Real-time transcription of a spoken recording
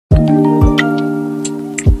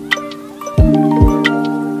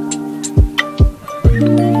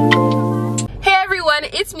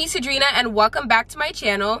Adrina and welcome back to my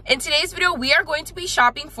channel. In today's video, we are going to be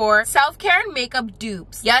shopping for self-care and makeup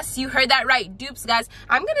dupes. Yes, you heard that right, dupes, guys.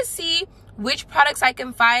 I'm gonna see which products I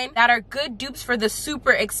can find that are good dupes for the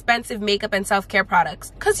super expensive makeup and self-care products,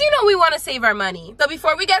 because you know we want to save our money. So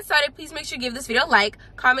before we get started, please make sure you give this video a like,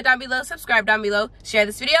 comment down below, subscribe down below, share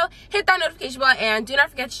this video, hit that notification bell, and do not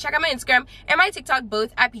forget to check out my Instagram and my TikTok,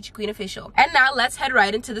 both at Peachy Queen Official. And now let's head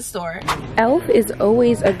right into the store. e.l.f. is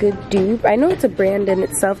always a good dupe. I know it's a brand in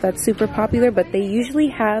itself that's super popular, but they usually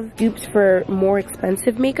have dupes for more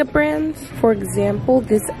expensive makeup brands. For example,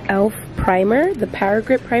 this e.l.f. primer, the Power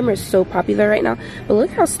Grip primer, is so popular right now, but look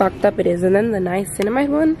how stocked up it is. And then the niacinamide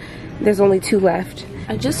one, there's only 2 left.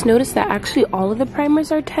 I just noticed that actually all of the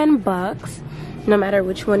primers are 10 bucks no matter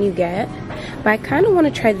which one you get, but I kind of want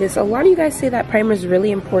to try this. A lot of you guys say that primer is really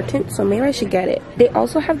important, so maybe I should get it. They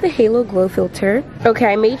also have the Halo Glow filter. Okay,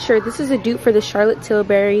 I made sure this is a dupe for the Charlotte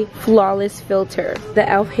Tilbury Flawless filter, the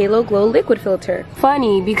e.l.f. Halo Glow liquid filter.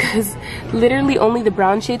 Funny because literally only the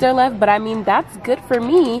brown shades are left, but I mean that's good for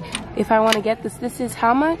me if I want to get this. This is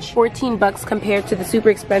how much? 14 bucks compared to the super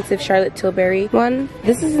expensive Charlotte Tilbury one.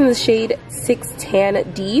 This is in the shade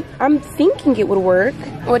 6tan Deep. I'm thinking it would work.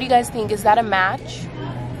 What do you guys think? Is that a match?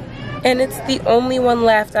 And it's the only one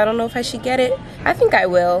left. I don't know if I should get it. I think I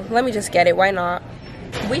will. Let me just get it. Why not?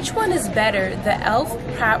 Which one is better, the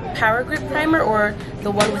e.l.f. Power Grip primer or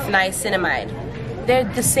the one with niacinamide? They're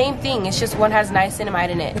the same thing, it's just one has niacinamide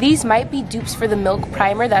in it. These might be dupes for the Milk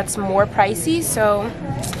primer that's more pricey, so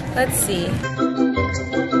let's see.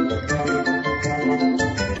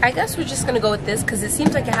 I guess we're just gonna go with this because it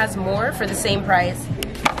seems like it has more for the same price.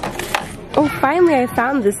 Oh, finally I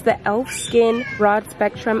found this, the e.l.f. Skin Broad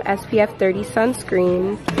Spectrum SPF 30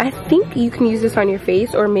 sunscreen. I think you can use this on your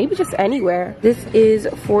face or maybe just anywhere. This is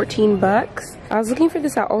 14 bucks. I was looking for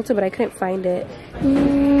this at Ulta, but I couldn't find it.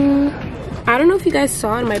 I don't know if you guys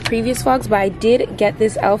saw in my previous vlogs, but I did get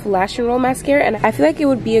this e.l.f. Lash and Roll mascara, and I feel like it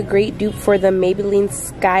would be a great dupe for the Maybelline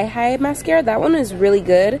Sky High mascara. That one is really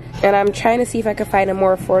good, and I'm trying to see if I can find a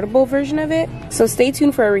more affordable version of it. So stay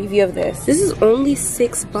tuned for a review of this. This is only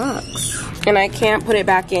 6 bucks, and I can't put it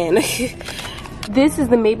back in. This is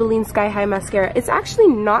the Maybelline Sky High mascara. It's actually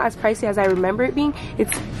not as pricey as I remember it being.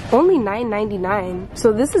 It's only $9.99.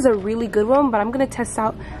 So this is a really good one, but I'm gonna test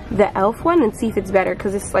out the e.l.f. one and see if it's better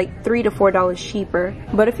because it's like $3 to $4 cheaper.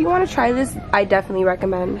 But if you want to try this, I definitely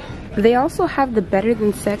recommend. They also have the Better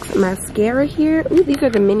Than Sex mascara here. Ooh, these are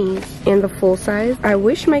the minis and the full size. I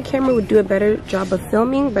wish my camera would do a better job of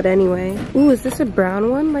filming, but anyway. Ooh, is this a brown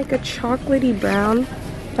one? Like a chocolatey brown?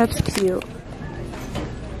 That's cute.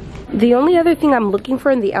 The only other thing I'm looking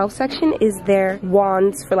for in the e.l.f. section is their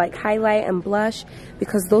wands for like highlight and blush,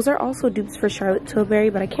 because those are also dupes for Charlotte Tilbury,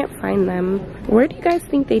 but I can't find them. Where do you guys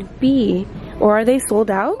think they'd be? Or are they sold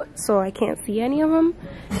out so I can't see any of them?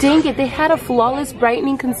 Dang it, they had a Flawless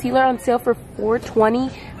Brightening Concealer on sale for $4.20,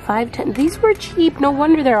 $5.10. These were cheap, no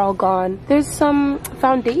wonder they're all gone. There's some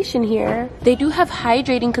foundation here. They do have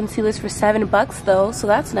hydrating concealers for 7 bucks though, so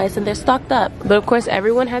that's nice, and they're stocked up. But of course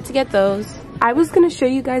everyone had to get those. I was gonna show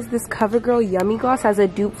you guys this CoverGirl Yummy Gloss as a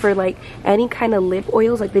dupe for like any kind of lip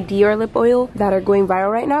oils, like the Dior lip oil that are going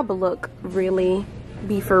viral right now, but look, really,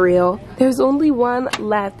 be for real. There's only one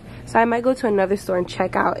left, so I might go to another store and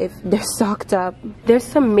check out if they're stocked up. There's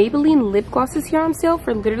some Maybelline lip glosses here on sale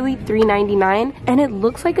for literally $3.99, and it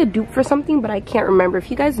looks like a dupe for something, but I can't remember.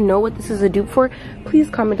 If you guys know what this is a dupe for, please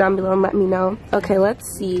comment down below and let me know. Okay, let's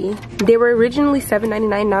see. They were originally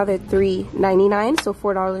 $7.99, now they're $3.99, so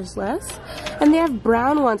 $4 less. And they have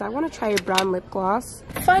brown ones. I want to try a brown lip gloss.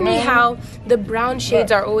 Funny how the brown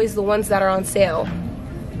shades are always the ones that are on sale.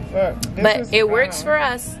 But it works for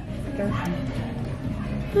us.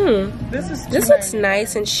 This looks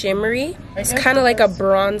nice and shimmery. It's kind of like a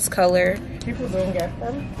bronze color. People don't get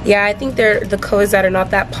them? Yeah, I think they're the colors that are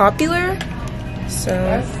not that popular. So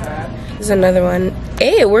there's another one.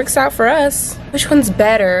 Hey, it works out for us. Which one's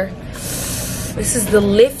better? This is the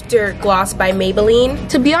Lifter Gloss by Maybelline.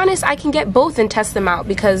 To be honest, I can get both and test them out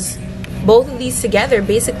because both of these together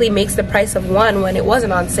basically makes the price of one when it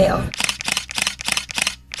wasn't on sale.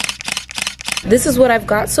 This is what I've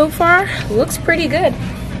got so far. Looks pretty good.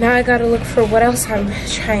 Now I gotta look for what else I'm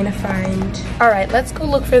trying to find. Alright, let's go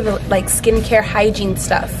look for the like skincare hygiene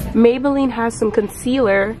stuff. Maybelline has some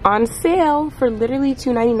concealer on sale for literally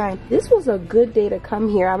 $2.99. This was a good day to come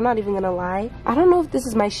here, I'm not even gonna lie. I don't know if this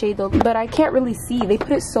is my shade though, but I can't really see. They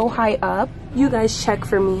put it so high up. You guys check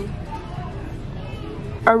for me.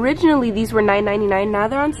 Originally these were $9.99, now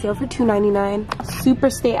they're on sale for $2.99.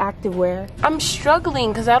 Super Stay Activewear. I'm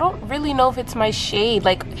struggling because I don't really know if it's my shade.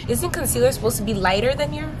 Like, isn't concealer supposed to be lighter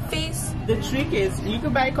than your face? The trick is you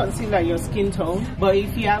can buy concealer your skin tone, but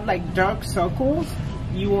if you have like dark circles,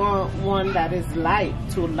 you want one that is light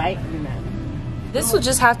to lighten them. This will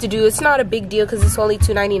just have to do. It's not a big deal because it's only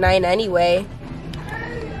 $2.99 anyway.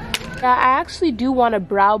 Yeah, I actually do want a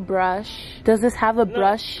brow brush. Does this have a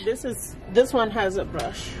brush? This one has a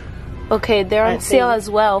brush. Okay, they're on sale as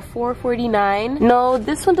well, $4.49. No,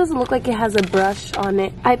 this one doesn't look like it has a brush on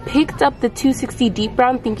it. I picked up the 260 deep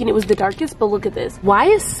brown thinking it was the darkest, but look at this. Why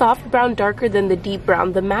is soft brown darker than the deep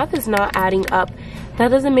brown? The math is not adding up. That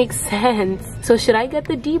doesn't make sense. So should I get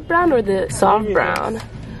the deep brown or the soft brown?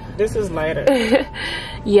 This is lighter.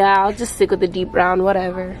 Yeah, I'll just stick with the deep brown,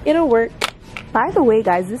 whatever. It'll work. By the way,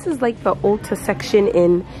 guys, this is like the Ulta section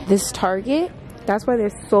in this Target. That's why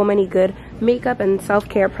there's so many good makeup and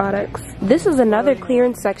self-care products. This is another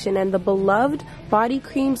clearance section, and the beloved body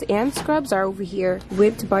creams and scrubs are over here.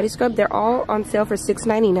 Whipped body scrub, they're all on sale for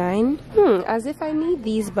 $6.99. As if I need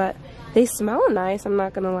these, but they smell nice, I'm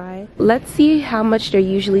not gonna lie. Let's see how much they're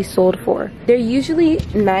usually sold for. They're usually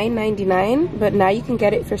 $9.99, but now you can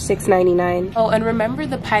get it for $6.99. Oh, and remember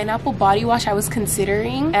the pineapple body wash I was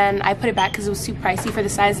considering, and I put it back because it was too pricey for the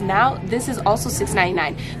size. Now, this is also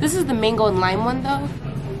 $6.99. This is the mango and lime one though.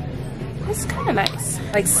 It's kind of nice,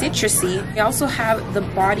 like citrusy. They also have the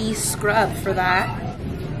body scrub for that.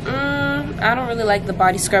 I don't really like the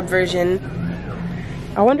body scrub version.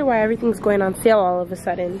 I wonder why everything's going on sale all of a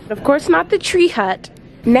sudden. Of course not the Tree Hut.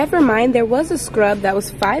 Never mind, there was a scrub that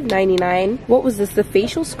was $5.99. What was this, the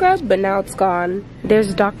facial scrub? But now it's gone.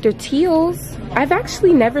 There's Dr. Teal's. I've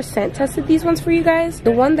actually never scent tested these ones for you guys.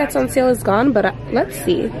 The one that's on sale is gone, but let's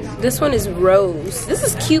see. This one is Rose. This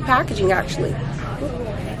is cute packaging actually.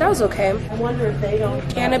 That was okay. I wonder if they don't.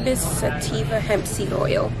 Cannabis sativa hemp seed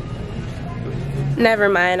oil. Never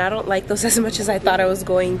mind, I don't like those as much as I thought I was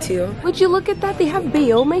going to. Would you look at that? They have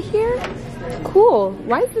Bioma here? Cool.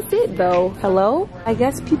 Why is this it though? Hello? I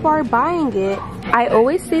guess people are buying it. I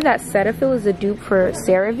always say that Cetaphil is a dupe for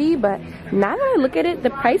CeraVe, but now that I look at it, the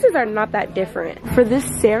prices are not that different. For this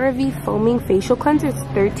CeraVe foaming facial cleanser, it's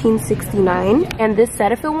 $13.69, and this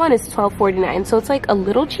Cetaphil one is $12.49. So it's like a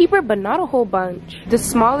little cheaper, but not a whole bunch. The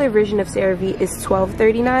smaller version of CeraVe is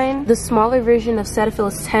 $12.39. The smaller version of Cetaphil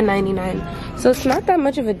is $10.99. So it's not that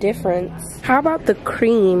much of a difference. How about the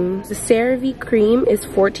cream? The CeraVe cream is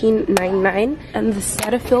 $14.99, and the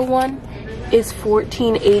Cetaphil one is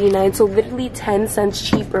 $14.89. So literally 10 cents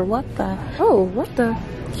cheaper. What the? Oh, what the?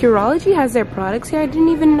 Curology has their products here. I didn't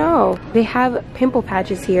even know. They have pimple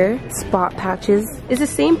patches here, spot patches. It's the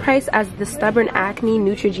same price as the Stubborn Acne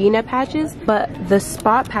Neutrogena patches, but the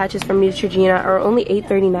spot patches from Neutrogena are only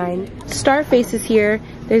 $8.39. Starface is here.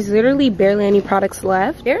 There's literally barely any products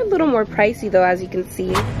left. They're a little more pricey though, as you can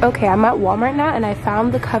see. Okay, I'm at Walmart now and I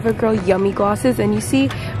found the CoverGirl Yummy Glosses, and you see,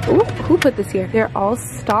 ooh, who put this here? They're all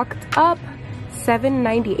stocked up.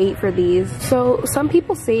 $7.98 for these. So some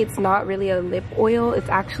people say it's not really a lip oil, it's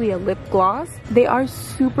actually a lip gloss. They are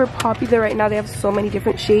super popular right now. They have so many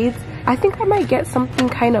different shades. I think I might get something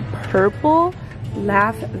kind of purple,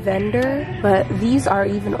 lavender, but these are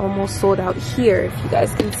even almost sold out here, if you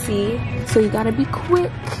guys can see. So you gotta be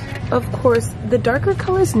quick. Of course, the darker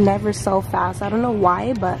colors never sell fast. I don't know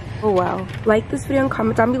why, but oh well. Like this video and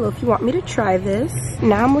comment down below if you want me to try this.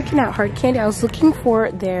 Now I'm looking at Hard Candy. I was looking for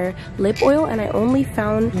their lip oil and I only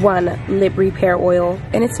found one lip repair oil.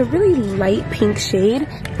 And it's a really light pink shade.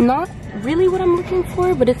 Not really what I'm looking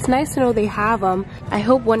for, but it's nice to know they have them. I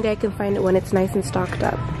hope one day I can find it when it's nice and stocked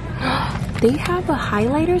up. They have a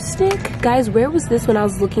highlighter stick. Guys, where was this when I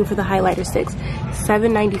was looking for the highlighter sticks?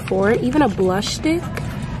 $7.94. Even a blush stick.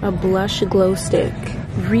 A blush glow stick.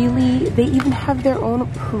 Really? They even have their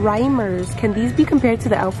own primers. Can these be compared to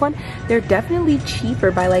the e.l.f. one? They're definitely cheaper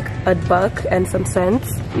by like $1 and some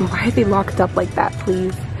cents. Why are they locked up like that,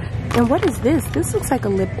 please? And what is this? This looks like a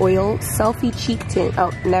lip oil. Selfie cheek tint. Oh,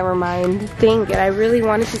 never mind. Dang it, I really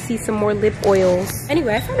wanted to see some more lip oils.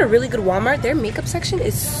 Anyway, I found a really good Walmart. Their makeup section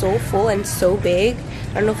is so full and so big.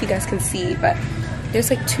 I don't know if you guys can see, but there's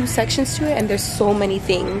like 2 sections to it and there's so many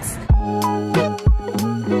things.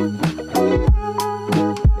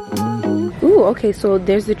 Ooh, okay, so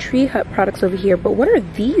there's the Tree Hut products over here, but what are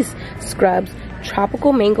these scrubs?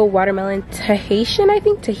 Tropical Mango Watermelon Tahitian, I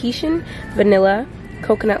think? Tahitian Vanilla,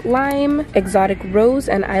 Coconut Lime, Exotic Rose,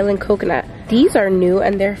 and Island Coconut. These are new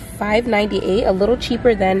and they're $5.98, a little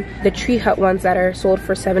cheaper than the Tree Hut ones that are sold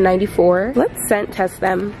for $7.94. Let's scent test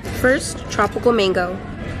them. First, Tropical Mango.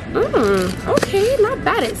 Okay, not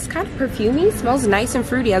bad. It's kind of perfumey. Smells nice and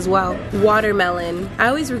fruity as well. Watermelon. I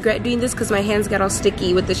always regret doing this because my hands got all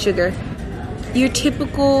sticky with the sugar. Your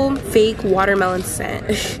typical fake watermelon scent.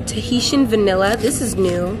 Tahitian Vanilla. This is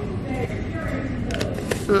new.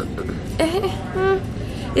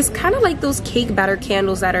 It's kind of like those cake batter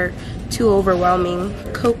candles that are too overwhelming.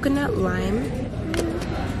 Coconut lime.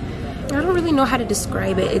 I don't really know how to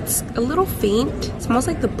describe it. It's a little faint. It smells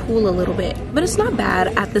like the pool a little bit, but it's not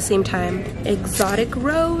bad at the same time. Exotic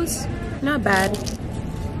rose. Not bad.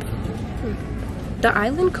 The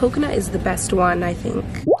island coconut is the best one, I think.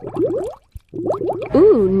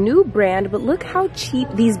 Ooh, new brand, but look how cheap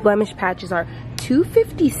these blemish patches are.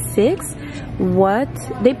 $2.56? What?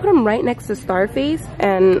 They put them right next to Starface,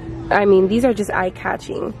 and I mean, these are just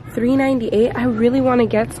eye-catching. $3.98. I really want to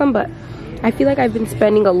get some, but I feel like I've been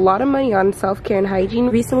spending a lot of money on self-care and hygiene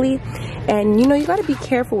recently, and you know, you gotta be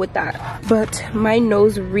careful with that. But my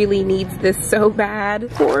nose really needs this so bad.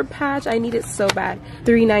 Poor patch, I need it so bad.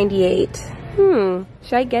 $3.98.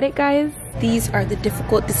 Should I get it, guys? These are the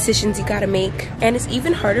difficult decisions you gotta make. And it's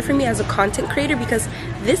even harder for me as a content creator because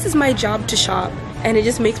this is my job to shop. And it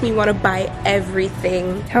just makes me want to buy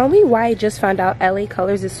everything. Tell me why I just found out LA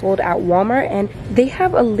Colors is sold at Walmart and they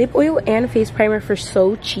have a lip oil and face primer for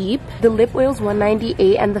so cheap. The lip oil is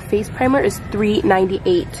 $1.98 and the face primer is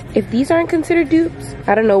 $3.98. If these aren't considered dupes,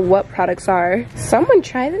 I don't know what products are. Someone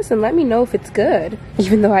try this and let me know if it's good.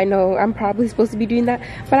 Even though I know I'm probably supposed to be doing that,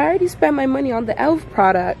 but I already spent my money on the e.l.f.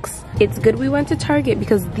 products. It's good we went to Target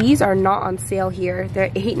because these are not on sale here.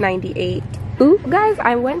 They're $8.98. Ooh, guys,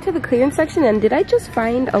 I went to the clearance section and did I just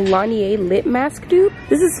find a Launier lip mask dupe?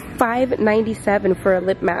 This is $5.97 for a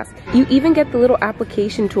lip mask. You even get the little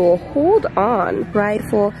application tool. Hold on.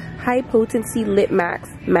 Prideful high potency lip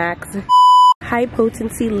mask. High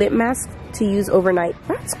potency lip mask to use overnight.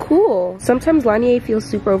 That's cool. Sometimes Launier feels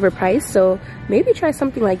super overpriced, so maybe try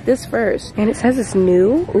something like this first. And it says it's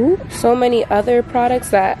new. Ooh, so many other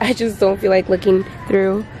products that I just don't feel like looking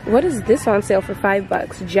through. What is this on sale for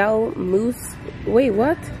 $5? Gel mousse. Wait,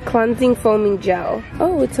 what? Cleansing foaming gel.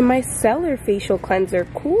 Oh, it's a micellar facial cleanser.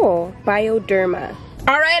 Cool. Bioderma.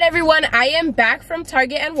 Alright everyone, I am back from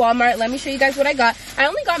Target and Walmart. Let me show you guys what I got. I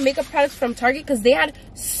only got makeup products from Target because they had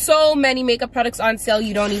so many makeup products on sale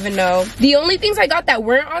you don't even know. The only things I got that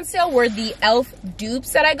weren't on sale were the e.l.f.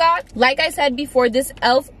 dupes that I got. Like I said before, this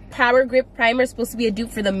e.l.f. Power Grip Primer is supposed to be a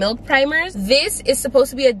dupe for the Milk Primers. This is supposed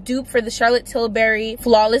to be a dupe for the Charlotte Tilbury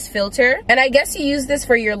Flawless Filter. And I guess you use this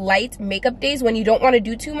for your light makeup days when you don't want to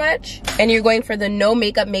do too much and you're going for the no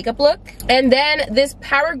makeup look. And then this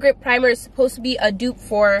Power Grip Primer is supposed to be a dupe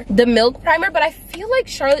for the Milk Primer, but I feel like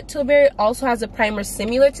Charlotte Tilbury also has a primer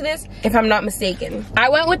similar to this, if I'm not mistaken. I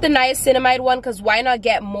went with the niacinamide one because why not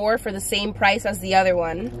get more for the same price as the other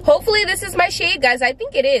one? Hopefully this is my shade, guys. I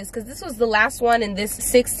think it is because this was the last one in this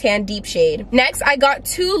 6 tan deep shade. Next, I got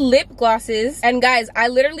 2 lip glosses, and guys, I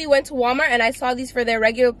literally went to Walmart and I saw these for their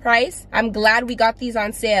regular price. I'm glad we got these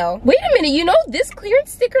on sale. Wait a minute, you know this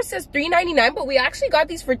clearance sticker says $3.99, but we actually got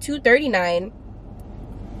these for $2.39.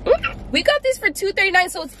 We got these for $2.39,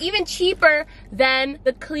 so it's even cheaper than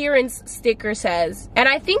the clearance sticker says. And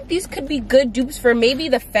I think these could be good dupes for maybe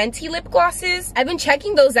the Fenty lip glosses. I've been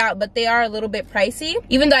checking those out, but they are a little bit pricey,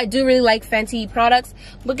 even though I do really like Fenty products.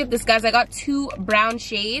 Look at this, guys. I got 2 brown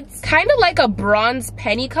shades, kind of like a bronze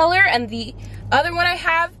penny color, and the other one I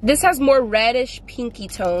have, this has more reddish pinky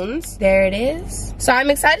tones. There it is. So I'm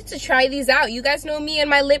excited to try these out. You guys know me and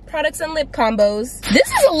my lip products and lip combos. This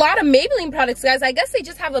is a lot of Maybelline products, guys. I guess they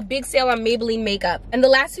just have a big sale on Maybelline makeup. And the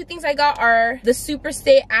last 2 things I got are the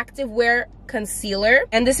Superstay Active Wear Concealer,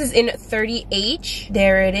 and this is in 30H.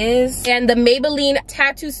 There it is. And the Maybelline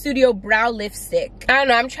Tattoo Studio Brow Lipstick. I don't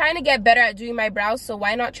know, I'm trying to get better at doing my brows, so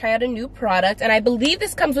why not try out a new product? And I believe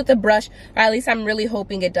this comes with a brush, or at least I'm really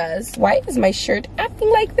hoping it does. Why is my shirt acting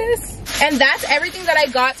like this? And that's everything that I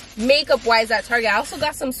got makeup wise at Target. I also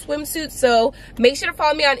got some swimsuits, so make sure to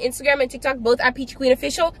follow me on Instagram and TikTok, both at Peachy Queen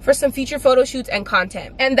Official, for some future photo shoots and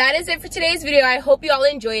content. And that is it for today's video. I hope you all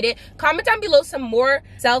enjoyed it. Comment down below some more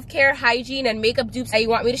self-care, hygiene, and makeup dupes that you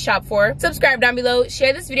want me to shop for. Subscribe down below,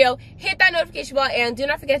 share this video, hit that notification bell, and do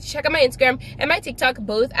not forget to check out my Instagram and my TikTok,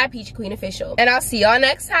 both at Peachy Queen Official. And I'll see y'all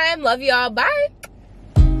next time. Love y'all. Bye.